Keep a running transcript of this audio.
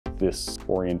this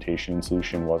orientation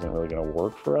solution wasn't really going to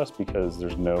work for us because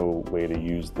there's no way to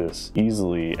use this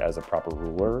easily as a proper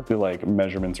ruler. The like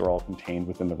measurements are all contained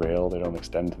within the rail. They don't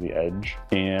extend to the edge.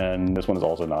 And this one is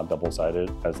also not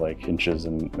double-sided, as like inches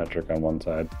and metric on one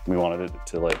side. We wanted it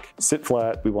to like sit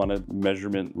flat. We wanted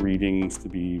measurement readings to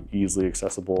be easily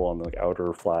accessible on the like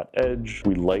outer flat edge.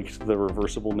 We liked the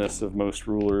reversibleness of most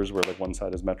rulers where like one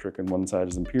side is metric and one side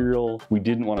is imperial. We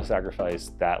didn't want to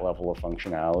sacrifice that level of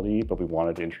functionality, but we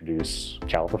wanted to introduce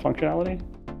caliper functionality.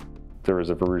 There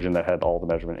was a version that had all the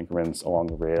measurement increments along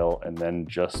the rail and then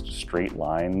just straight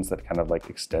lines that kind of like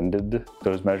extended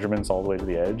those measurements all the way to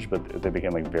the edge, but they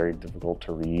became like very difficult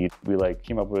to read. We like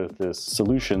came up with this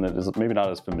solution that is maybe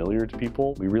not as familiar to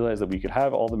people. We realized that we could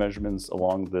have all the measurements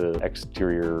along the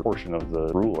exterior portion of the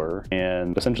ruler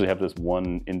and essentially have this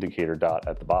one indicator dot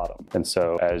at the bottom. And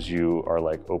so as you are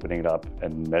like opening it up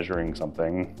and measuring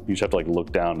something, you just have to like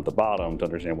look down at the bottom to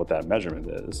understand what that measurement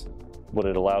is. What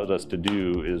it allows us to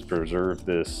do is preserve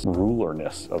this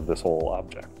ruler-ness of this whole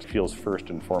object. It feels first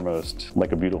and foremost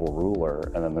like a beautiful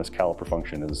ruler, and then this caliper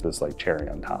function is this like cherry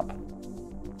on top.